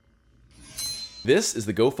This is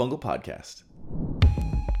the Go Fungal Podcast.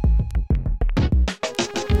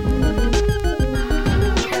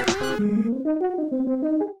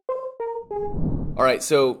 All right,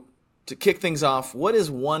 so to kick things off, what is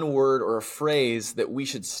one word or a phrase that we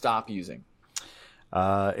should stop using?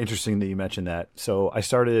 Interesting that you mentioned that. So I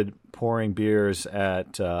started pouring beers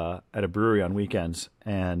at a brewery on weekends,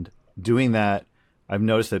 and doing that, I've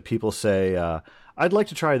noticed that people say, "I'd like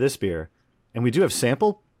to try this beer," and we do have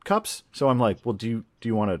sample cups. So I'm like, "Well, do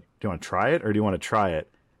you want to try it, or do you want to try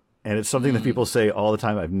it?" And it's something that people say all the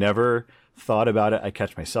time. I've never thought about it. I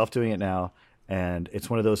catch myself doing it now, and it's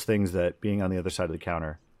one of those things that being on the other side of the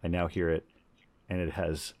counter, I now hear it, and it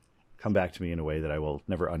has come back to me in a way that I will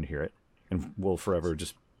never unhear it, and will forever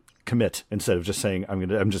just commit instead of just saying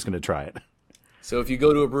I'm just gonna try it. So if you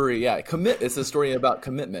go to a brewery, commit. It's a story about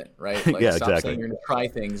commitment, right? Like Yeah, stop exactly. saying you're going to try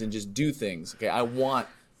things and just do things. Okay, I want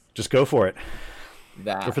Just go for it.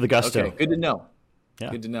 that. Go for the gusto. Okay, good to know. Yeah.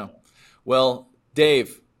 Good to know. Well,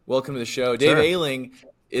 Dave, welcome to the show. Dave Sure. Ayling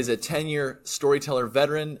is a 10-year storyteller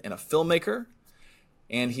veteran and a filmmaker,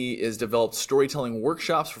 and he has developed storytelling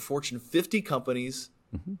workshops for Fortune 50 companies,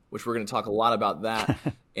 which we're going to talk a lot about that,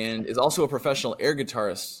 and is also a professional air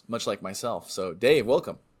guitarist, much like myself. So, Dave,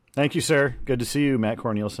 welcome. Thank you, sir. Good to see you, Matt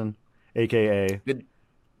Cornelison, a.k.a. Good.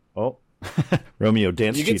 Romeo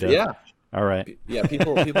Dance Cheetah. Yeah. All right. Yeah,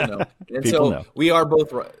 people know. And People so know. we are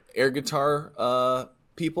both air guitar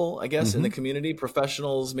people, I guess, in the community,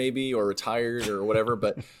 professionals maybe, or retired or whatever.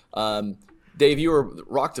 But Dave, you were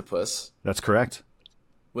Rocktopus. That's correct.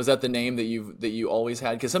 Was that the name that you always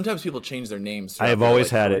had? Because sometimes people change their names. I have always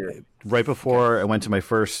had it. Right before I went to my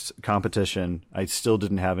first competition, I still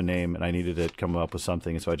didn't have a name, and I needed to come up with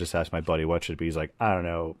something. So I just asked my buddy, what should it be? He's like, I don't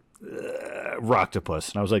know,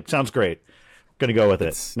 Rocktopus. And I was like, sounds great. Going to go with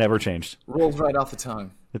it. Never changed. Rolls right off the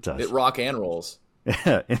tongue. It does. It rock and rolls.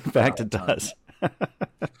 In fact, it does.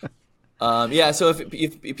 So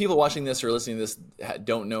if people watching this or listening to this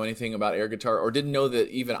don't know anything about air guitar or didn't know that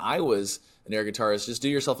even I was an air guitarist, just do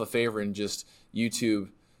yourself a favor and just YouTube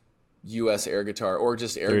US air guitar or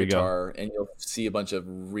just air guitar, and you'll see a bunch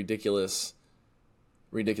of ridiculous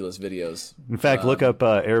videos. In fact, look up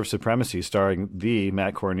Air of Supremacy starring the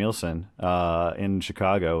Matt Cornelison in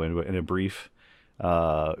Chicago in a brief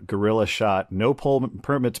guerrilla shot, no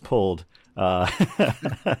permits pulled video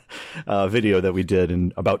that we did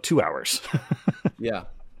in about 2 hours. Yeah.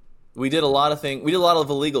 We did a lot of things. We did a lot of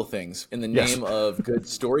illegal things in the name of good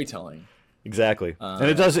storytelling. Exactly. And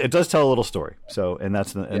it does tell a little story. So,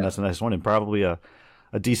 that's a nice one, and probably a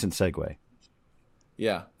decent segue.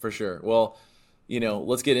 Yeah, for sure. Well,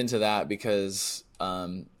 let's get into that because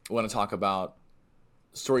I want to talk about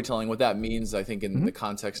storytelling, what that means, I think, in the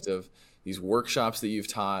context of these workshops that you've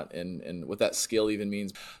taught and what that skill even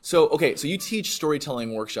means. So, okay, so you teach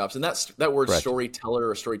storytelling workshops, and that word Correct. Storyteller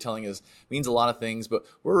or storytelling means a lot of things, but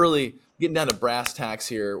we're really getting down to brass tacks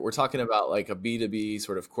here. We're talking about like a B2B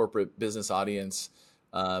sort of corporate business audience,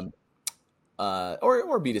 or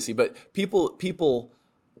B2C, but people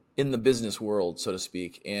in the business world, so to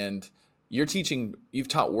speak. And you've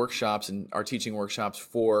taught workshops and are teaching workshops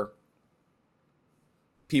for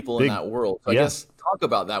people in that world. So I guess talk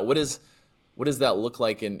about that. What does that look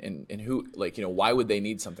like, and who, why would they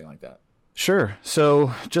need something like that? Sure.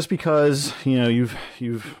 So just because you're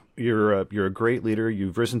a great leader,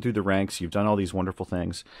 you've risen through the ranks, you've done all these wonderful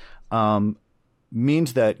things,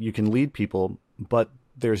 means that you can lead people, but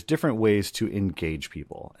there's different ways to engage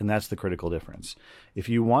people, and that's the critical difference. If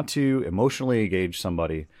you want to emotionally engage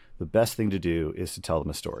somebody, the best thing to do is to tell them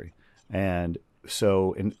a story. And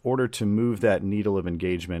so in order to move that needle of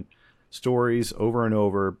engagement, stories over and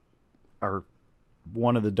over are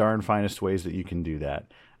one of the darn finest ways that you can do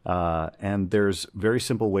that. And there's very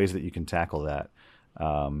simple ways that you can tackle that,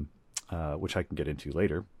 which I can get into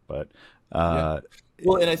later. But well,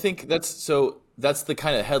 and I think that's the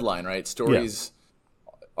kind of headline, right? Stories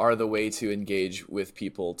are the way to engage with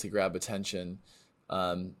people, to grab attention,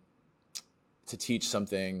 to teach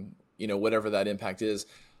something, whatever that impact is.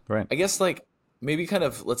 Right. I guess maybe kind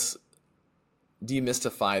of let's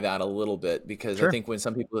demystify that a little bit, because Sure. I think when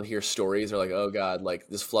some people hear stories, they're like, oh God, like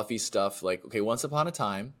this fluffy stuff, like, okay, once upon a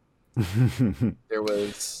time there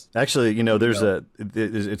was actually,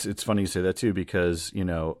 it's funny you say that too, because,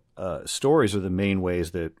 stories are the main ways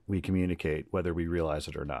that we communicate, whether we realize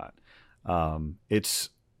it or not. It's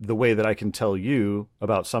the way that I can tell you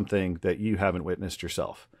about something that you haven't witnessed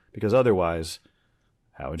yourself, because otherwise,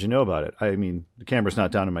 how would you know about it? I mean, the camera's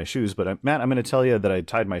not down in my shoes, but Matt, I'm going to tell you that I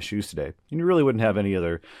tied my shoes today, and you really wouldn't have any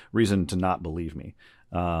other reason to not believe me.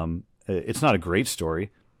 It's not a great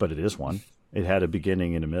story, but it is one. It had a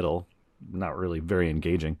beginning and a middle not really very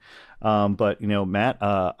engaging. But Matt,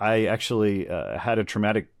 I actually had a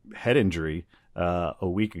traumatic head injury a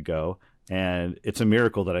week ago, and it's a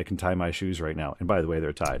miracle that I can tie my shoes right now. And by the way,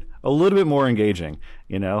 they're tied. A little bit more engaging,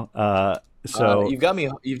 So you've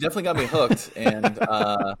definitely got me hooked, and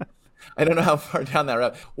I don't know how far down that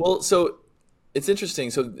route. Well, so it's interesting.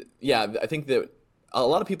 So yeah, I think that a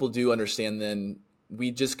lot of people do understand. Then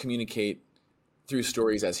we just communicate through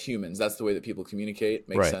stories as humans. That's the way that people communicate.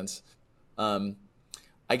 Makes sense.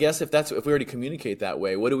 I guess if we already communicate that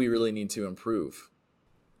way, what do we really need to improve?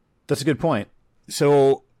 That's a good point.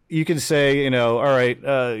 So you can say, all right,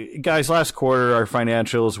 guys, last quarter our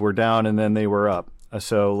financials were down and then they were up.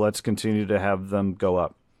 So let's continue to have them go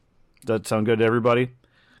up. Does that sound good to everybody?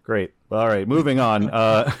 Great. All right, moving on.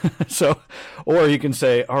 Or you can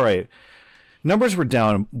say, all right, numbers were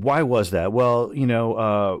down. Why was that? Well,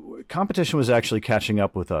 competition was actually catching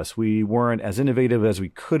up with us. We weren't as innovative as we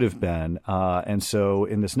could have been. And so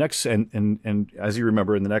in this next, and as you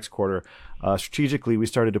remember, in the next quarter, strategically, we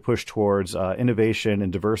started to push towards innovation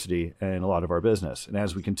and diversity in a lot of our business. And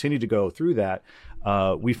as we continue to go through that,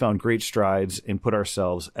 we found great strides and put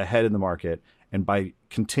ourselves ahead in the market. And by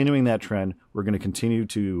continuing that trend, we're going to continue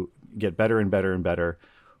to get better and better and better.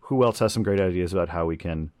 Who else has some great ideas about how we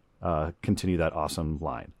can continue that awesome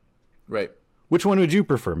line? Right. Which one would you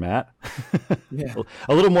prefer, Matt? Yeah.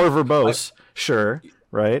 A little more verbose, sure,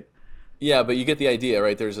 right? Yeah, but you get the idea,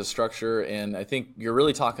 right? There's a structure, and I think you're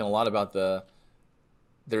really talking a lot about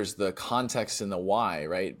there's the context and the why,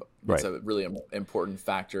 right? It's a really important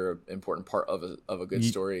factor, important part of a good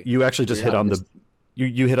story. You actually just hit on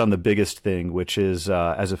you hit on the biggest thing, which is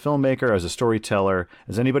as a filmmaker, as a storyteller,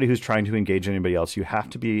 as anybody who's trying to engage anybody else, you have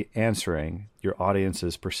to be answering your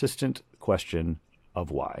audience's persistent question of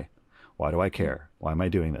why. Why do I care? Why am I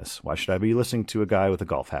doing this? Why should I be listening to a guy with a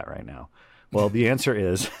golf hat right now? Well, the answer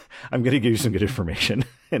is I'm going to give you some good information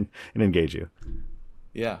and engage you.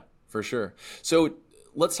 Yeah, for sure. So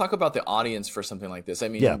let's talk about the audience for something like this. I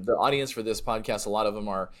mean, The audience for this podcast, a lot of them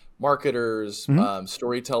are marketers,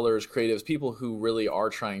 storytellers, creatives, people who really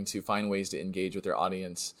are trying to find ways to engage with their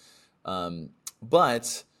audience.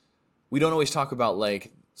 But we don't always talk about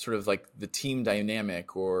sort of the team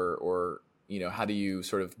dynamic or how do you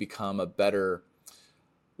sort of become a better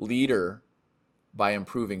leader by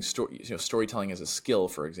improving storytelling as a skill,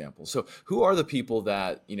 for example. So who are the people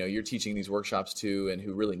that you're teaching these workshops to and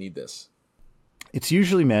who really need this? It's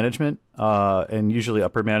usually management and usually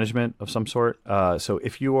upper management of some sort. So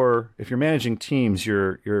if you're managing teams,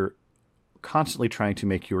 you're constantly trying to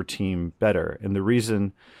make your team better. And the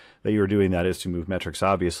reason that you're doing that is to move metrics,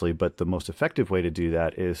 obviously, but the most effective way to do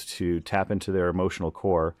that is to tap into their emotional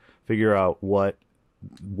core, figure out what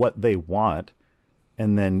they want,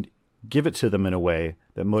 and then give it to them in a way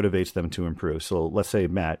that motivates them to improve. So let's say,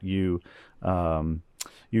 Matt, you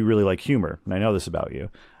really like humor, and I know this about you.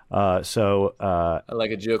 I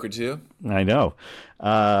like a joke or two. I know.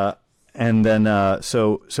 And then,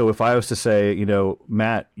 so if I was to say,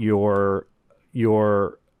 Matt, your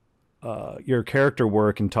character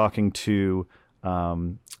work and talking to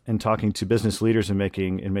business leaders and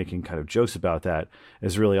making kind of jokes about that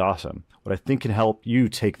is really awesome. What I think can help you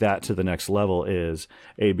take that to the next level is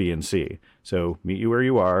A, B, and C. So meet you where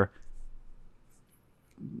you are,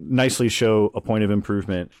 nicely show a point of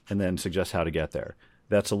improvement, and then suggest how to get there.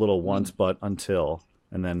 That's a little once, but until.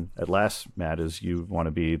 And then at last, Matt, is you want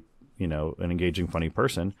to be, an engaging, funny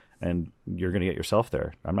person, and you're going to get yourself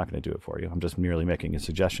there. I'm not going to do it for you. I'm just merely making a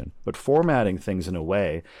suggestion. But formatting things in a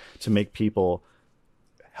way to make people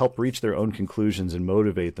help reach their own conclusions and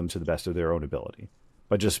motivate them to the best of their own ability.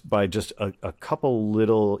 By just a couple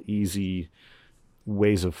little easy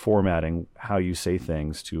ways of formatting how you say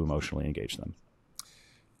things to emotionally engage them.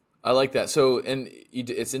 I like that. So, and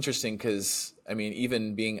it's interesting because, I mean,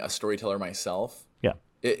 even being a storyteller myself,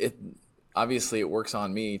 it obviously it works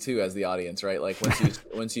on me too as the audience, right? Like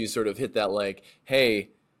once you sort of hit that, hey,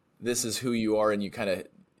 this is who you are, and you kind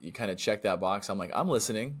of check that box. I'm like, I'm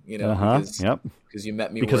listening, because you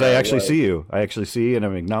met me. Because I actually see you. I actually see, and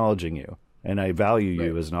I'm acknowledging you, and I value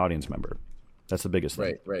you as an audience member. That's the biggest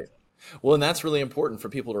thing. Right. Well, and that's really important for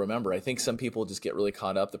people to remember. I think some people just get really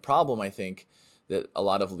caught up. The problem, I think, that a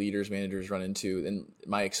lot of leaders, managers run into, in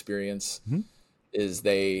my experience, is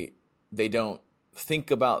they don't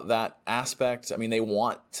think about that aspect. I mean, they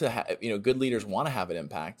want to have, good leaders want to have an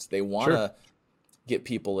impact. They want to get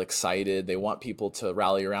people excited. They want people to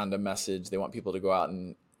rally around a message. They want people to go out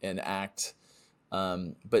and act.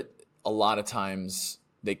 But a lot of times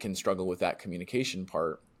they can struggle with that communication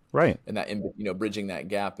part. Right. And that, bridging that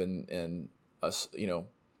gap and us,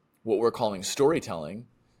 what we're calling storytelling,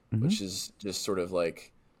 which is just sort of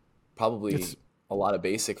probably a lot of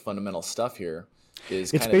basic fundamental stuff here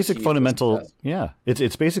is It's kind of basic key to fundamental. success. Yeah.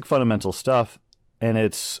 It's basic fundamental stuff. And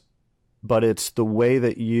but it's the way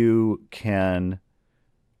that you can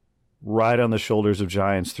ride on the shoulders of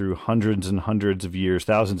giants through hundreds and hundreds of years,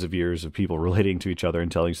 thousands of years of people relating to each other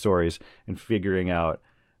and telling stories and figuring out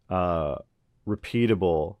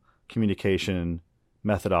repeatable communication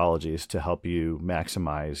methodologies to help you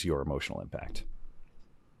maximize your emotional impact.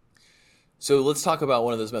 So let's talk about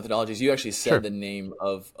one of those methodologies. You actually said Sure. the name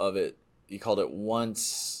of it. You called it once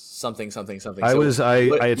something, something, something. I What-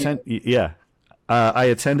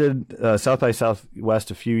 attended South by Southwest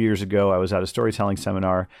a few years ago. I was at a storytelling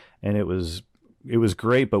seminar, and it was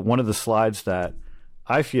great. But one of the slides that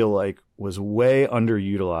I feel like was way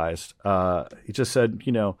underutilized, he just said,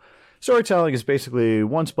 storytelling is basically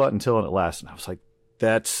once, but, until, and at last. And I was like,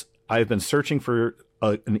 I've been searching for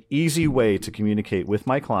an easy way to communicate with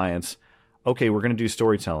my clients. Okay, we're going to do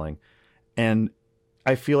storytelling. And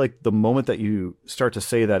I feel like the moment that you start to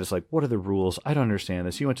say that, it's like, what are the rules? I don't understand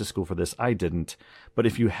this. You went to school for this. I didn't. But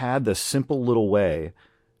if you had this simple little way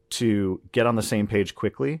to get on the same page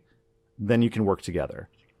quickly, then you can work together.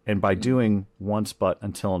 And by doing once, but,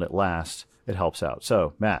 until, and at last, it helps out.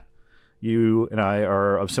 So, Matt, you and I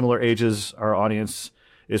are of similar ages. Our audience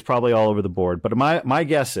is probably all over the board. But my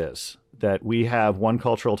guess is that we have one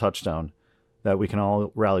cultural touchstone that we can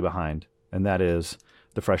all rally behind, and that is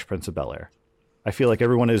The Fresh Prince of Bel-Air. I feel like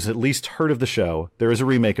everyone has at least heard of the show. There is a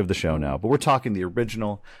remake of the show now, but we're talking the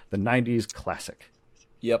original, the 90s classic.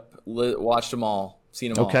 Yep, watched them all,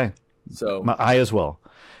 seen them all. Okay. So I as well.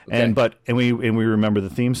 Okay. And we remember the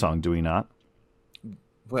theme song, do we not?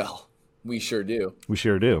 well, we sure do. We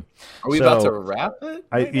sure do. Are we about to wrap it?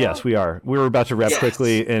 right now? Yes, we are. We were about to wrap Yes.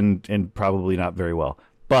 quickly and probably not very well.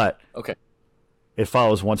 But Okay. it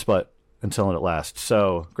follows once, but, until, and at last.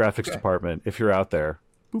 So, graphics Okay. department, if you're out there,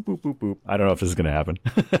 boop, boop, boop, boop. I don't know if this is going to happen.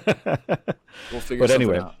 We'll figure But something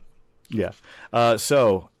anyway. out. Yeah.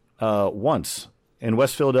 Once in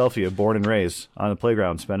West Philadelphia, born and raised on the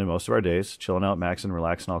playground, spending most of our days chilling out, maxing,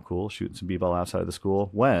 relaxing, all cool, shooting some b-ball outside of the school,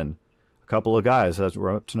 when a couple of guys that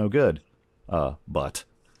were up to no good, but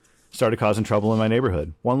started causing trouble in my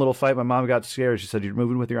neighborhood. One little fight, my mom got scared. She said, "You're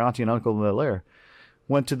moving with your auntie and uncle to Bel-Air."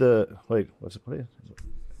 Went to the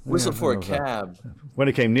Whistle for a cab. when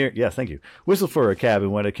it came near, thank you. Whistled for a cab,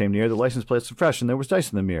 and when it came near, the license plates were fresh, and there was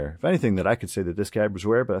dice in the mirror. If anything, that I could say that this cab was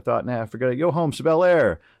rare, but I thought, nah, forget it. Yo, home to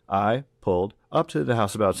Bel-Air. I pulled up to the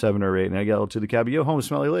house about 7 or 8, and I yelled to the cab, "Yo, home,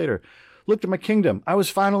 smell you later." Looked at my kingdom. I was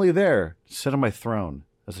finally there, sit on my throne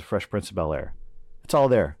as the Fresh Prince of Bel-Air. It's all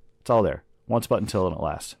there. It's all there. Once, but, until, and at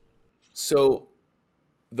last. So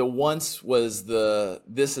the once was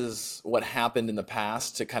this is what happened in the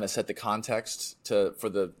past to kind of set the context for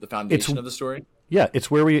the foundation of the story. Yeah,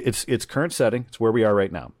 it's current setting. It's where we are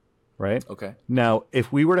right now, right? Okay. Now,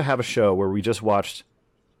 if we were to have a show where we just watched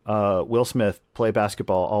Will Smith play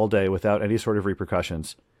basketball all day without any sort of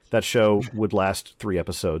repercussions, that show would last 3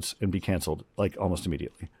 episodes and be canceled like almost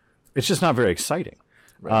immediately. It's just not very exciting.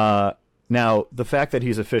 Right. Now, the fact that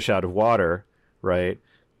he's a fish out of water, right?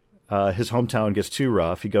 His hometown gets too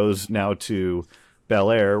rough. He goes now to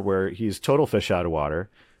Bel-Air, where he's total fish out of water,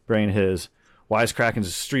 bringing his wisecracking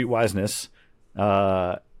street wiseness.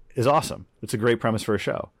 Is awesome. It's a great premise for a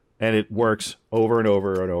show, and it works over and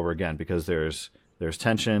over and over again because there's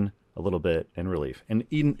tension, a little bit, and relief. And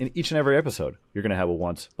in each and every episode, you're going to have a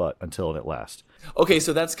once, but, until, and at last. Okay,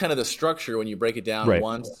 so that's kind of the structure when you break it down. Right.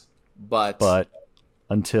 Once, but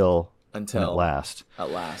until and at last.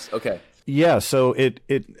 At last. Okay. Yeah. So Kurt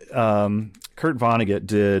Vonnegut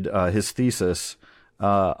did his thesis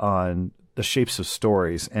on the shapes of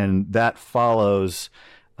stories, and that follows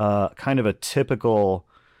kind of a typical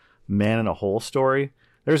man in a hole story.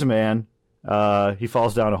 There's a man, he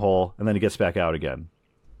falls down a hole, and then he gets back out again.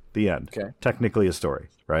 The end. Okay. Technically a story,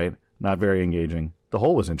 right? Not very engaging. The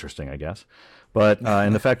hole was interesting, I guess, but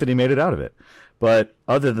and the fact that he made it out of it. But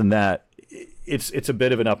other than that, it's a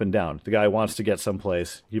bit of an up and down. The guy wants to get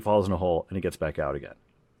someplace, he falls in a hole, and he gets back out again.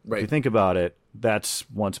 Right. If you think about it, that's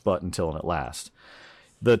once, but, until, and at last.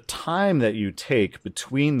 The time that you take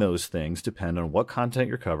between those things depend on what content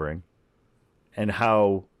you're covering and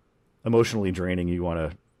how emotionally draining you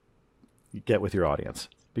want to get with your audience,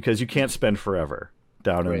 because you can't spend forever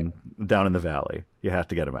down in the valley. You have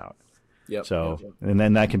to get them out. Yep. So, Yep. and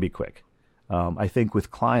then that can be quick. I think with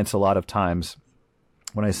clients, a lot of times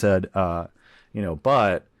when I said,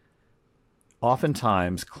 but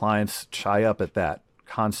oftentimes clients shy up at that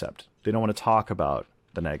concept. They don't want to talk about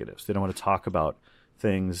the negatives. They don't want to talk about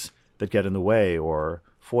things that get in the way, or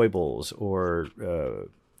foibles, or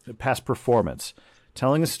past performance.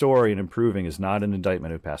 Telling a story and improving is not an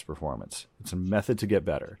indictment of past performance. It's a method to get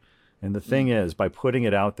better. And the thing is, by putting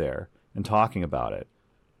it out there and talking about it,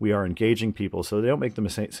 we are engaging people so they don't make the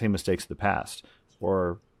same mistakes of the past,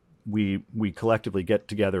 or we collectively get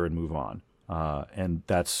together and move on. And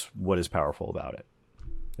that's what is powerful about it,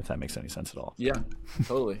 if that makes any sense at all. Yeah,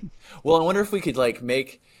 totally. Well, I wonder if we could like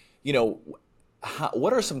make,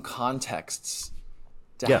 what are some contexts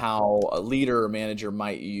to how a leader or manager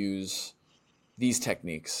might use these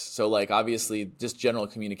techniques? So like, obviously just general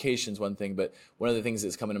communication is one thing, but one of the things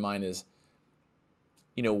that's coming to mind is,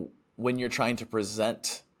 when you're trying to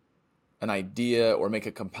present an idea or make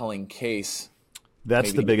a compelling case.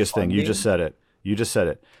 That's the biggest thing. You just said it.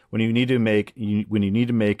 When you need to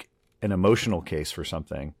make an emotional case for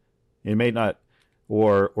something, it may not,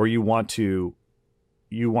 or you want to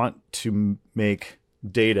make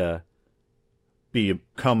data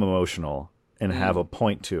become emotional and have a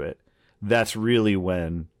point to it. That's really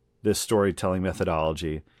when this storytelling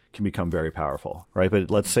methodology can become very powerful, right?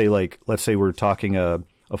 But let's say we're talking a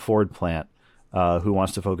Ford plant who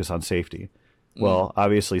wants to focus on safety. Well,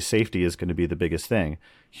 obviously safety is going to be the biggest thing.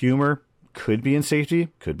 Humor could be in safety,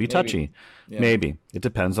 could be touchy. Maybe. It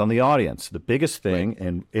depends on the audience. The biggest thing,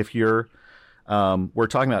 and if you're we're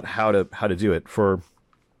talking about how to do it, for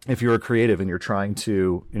if you're a creative and you're trying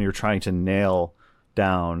to nail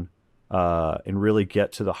down and really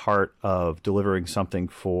get to the heart of delivering something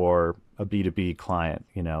for a B2B client,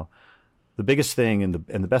 the biggest thing and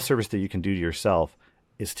the best service that you can do to yourself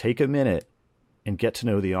is take a minute and get to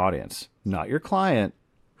know the audience, not your client,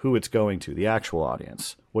 who it's going to, the actual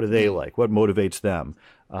audience. What do they like? What motivates them?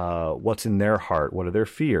 What's in their heart? What are their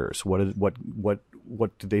fears? What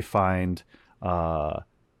do they find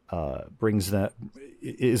brings that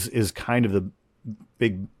is kind of the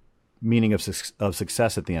big meaning of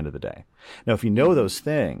success at the end of the day. Now, if you know those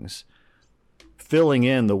things, filling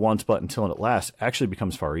in the once, but, until, and at last actually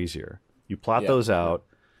becomes far easier. You plot those out,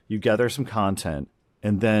 you gather some content,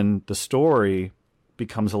 and then the story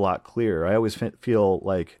becomes a lot clearer. I always feel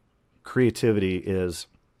like creativity is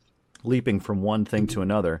leaping from one thing to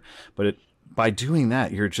another, but by doing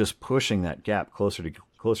that, you're just pushing that gap closer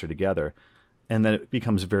together, and then it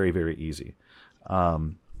becomes very, very easy.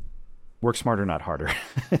 Work smarter, not harder,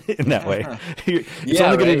 in that way. It's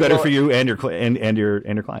only going to be better for you and your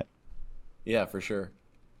client. Yeah, for sure.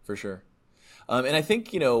 And I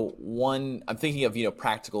think I'm thinking of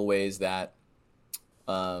practical ways that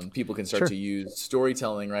people can start to use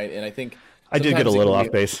storytelling, right? And I think I did get a little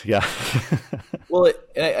off base, yeah. Well,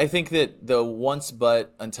 I think that the once,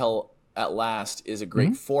 but, until, at last is a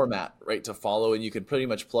great format, right, to follow, and you can pretty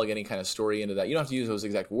much plug any kind of story into that. You don't have to use those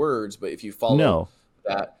exact words, but if you follow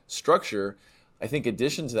that structure, I think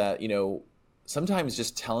addition to that, sometimes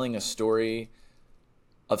just telling a story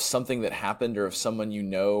of something that happened, or of someone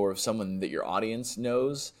or of someone that your audience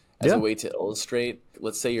knows, as a way to illustrate.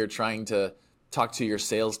 Let's say you're trying to talk to your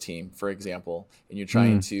sales team, for example, and you're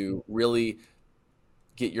trying to really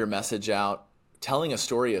get your message out, telling a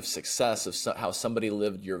story of success, of how somebody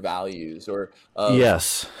lived your values, or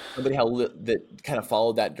somebody that kind of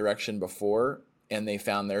followed that direction before and they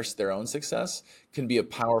found their own success, can be a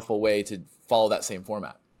powerful way to follow that same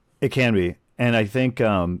format. It can be. And I think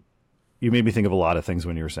you made me think of a lot of things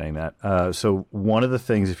when you were saying that. So one of the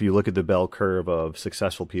things, if you look at the bell curve of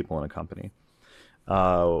successful people in a company,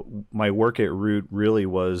 my work at Root really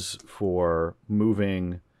was for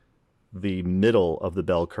moving the middle of the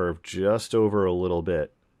bell curve just over a little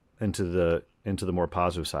bit into the more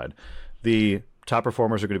positive side. The top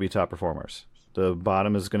performers are going to be top performers. The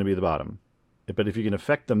bottom is going to be the bottom. But if you can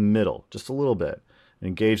affect the middle just a little bit and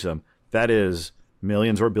engage them, that is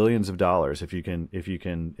millions or billions of dollars if you can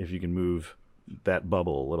move that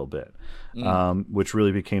bubble a little bit, which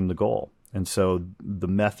really became the goal. And so the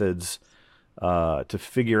methods to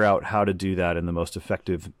figure out how to do that in the most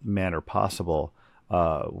effective manner possible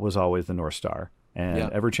was always the North Star,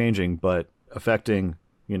 and ever changing, but affecting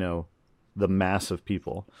the mass of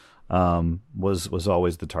people was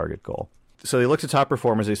always the target goal. So they look to top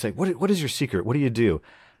performers. They say, "What is your secret? What do you do?"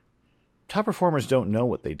 Top performers don't know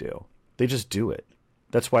what they do. They just do it.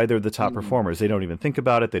 That's why they're the top performers. They don't even think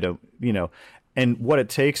about it. They don't, and what it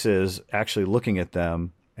takes is actually looking at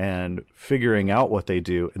them and figuring out what they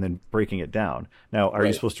do and then breaking it down. Now, are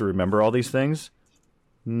you supposed to remember all these things?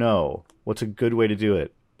 No. What's a good way to do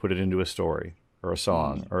it? Put it into a story or a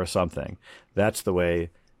song or a something. That's the way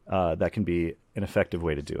that can be an effective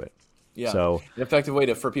way to do it. Yeah. So an effective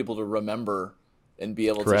way for people to remember and be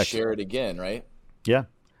able to share it again, right? Yeah.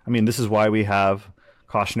 I mean, this is why we have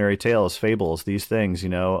cautionary tales, fables, these things,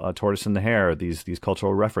 a tortoise and the hare, these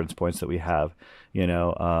cultural reference points that we have,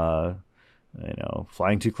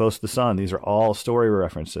 Flying Too Close to the Sun. These are all story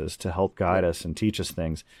references to help guide us and teach us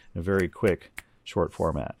things in a very quick, short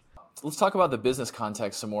format. Let's talk about the business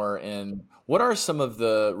context some more. And what are some of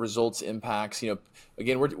the results, impacts?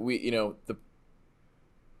 Again,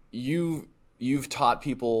 you've taught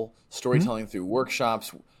people storytelling through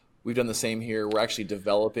workshops. We've done the same here. We're actually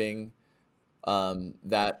developing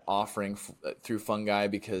that offering through Fungi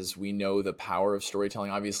because we know the power of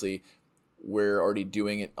storytelling. Obviously, we're already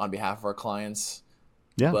doing it on behalf of our clients,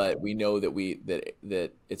 but we know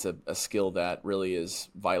that it's a skill that really is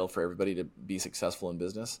vital for everybody to be successful in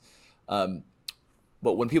business. But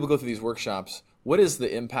when people go through these workshops, what is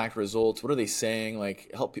the impact results? What are they saying?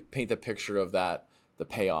 Like, help paint the picture of that, the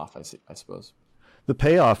payoff, I suppose. The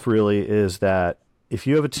payoff really is that if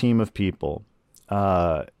you have a team of people,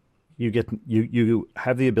 you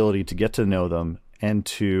have the ability to get to know them and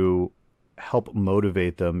to help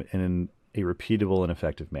motivate them in a repeatable and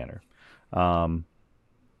effective manner.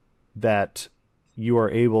 That you are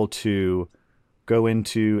able to go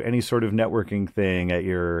into any sort of networking thing at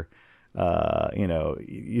your,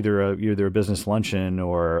 either a business luncheon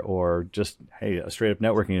or just, hey, a straight up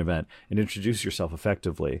networking event, and introduce yourself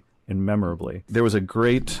effectively and memorably. There was a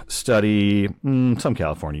great study, some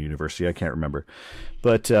California university, I can't remember,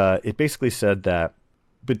 but it basically said that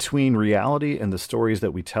between reality and the stories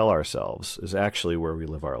that we tell ourselves is actually where we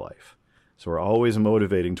live our life. So we're always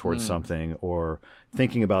motivating towards something or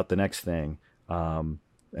thinking about the next thing. And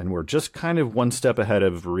we're just kind of one step ahead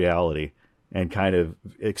of reality and kind of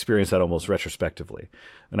experience that almost retrospectively.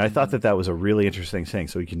 And I thought that was a really interesting thing.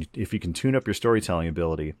 So if you can tune up your storytelling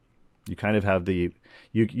ability, you kind of have you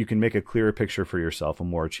can make a clearer picture for yourself, a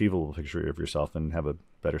more achievable picture of yourself, and have a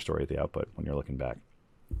better story at the output when you're looking back.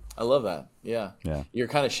 I love that. Yeah. Yeah. You're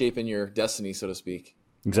kind of shaping your destiny, so to speak.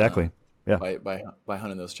 Exactly. Yeah. By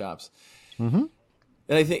hunting those chops. Mm-hmm.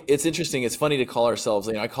 And I think it's interesting. It's funny to call ourselves,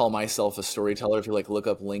 I call myself a storyteller. If you look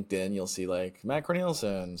up LinkedIn, you'll see Matt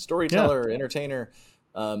Cornelison, storyteller, entertainer.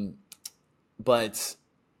 But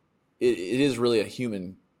it is really a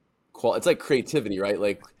human quality. It's like creativity,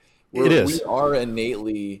 right? It is. We are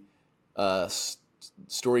innately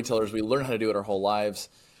storytellers. We learn how to do it our whole lives.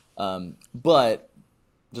 But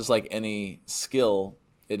just like any skill,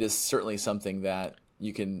 it is certainly something that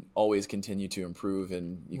you can always continue to improve,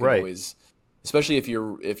 and you can always, especially if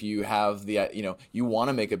you have the, you want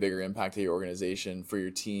to make a bigger impact to your organization, for your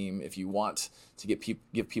team, if you want to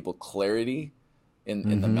give people clarity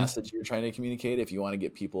in the message you're trying to communicate, if you want to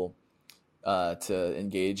get people to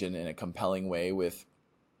engage in a compelling way with,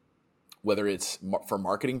 whether it's for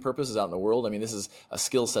marketing purposes out in the world. I mean, this is a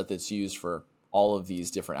skill set that's used for all of these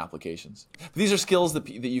different applications. But these are skills that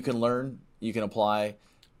you can learn, you can apply,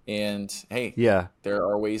 and hey, there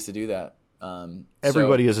are ways to do that.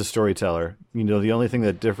 Everybody is a storyteller. The only thing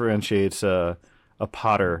that differentiates a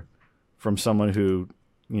potter from someone who,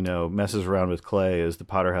 messes around with clay is the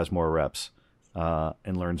potter has more reps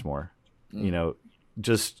and learns more.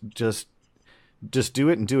 Just do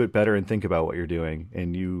it and do it better, and think about what you're doing,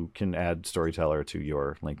 and you can add storyteller to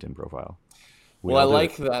your LinkedIn profile. Well, I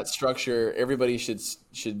like that structure. Everybody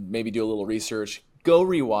should maybe do a little research. Go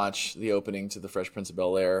rewatch the opening to The Fresh Prince of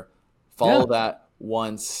Bel-Air. Follow that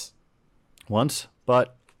once,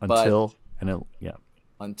 but until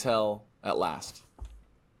at last.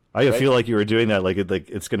 I feel like you were doing that like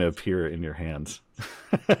it's going to appear in your hands.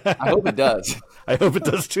 I hope it does. I hope it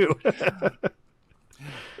does too.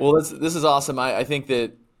 Well, this is awesome. I think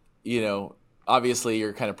that, obviously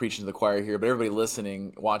you're kind of preaching to the choir here, but everybody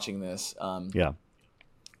listening, watching this,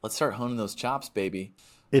 let's start honing those chops, baby.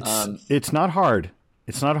 It's not hard.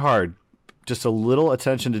 It's not hard. Just a little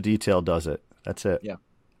attention to detail does it. That's it. Yeah,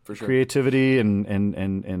 for sure. Creativity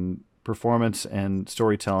and performance and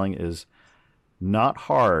storytelling is not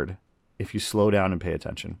hard if you slow down and pay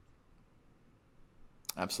attention.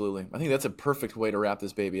 Absolutely. I think that's a perfect way to wrap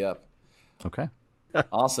this baby up. Okay.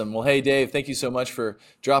 Awesome. Well, hey, Dave, thank you so much for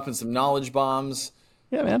dropping some knowledge bombs.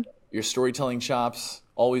 Yeah, man. Your storytelling chops,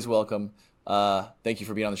 always welcome. Thank you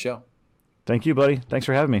for being on the show. Thank you, buddy. Thanks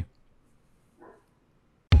for having me.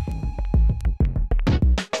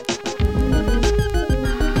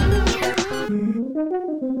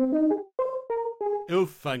 El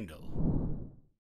Fango.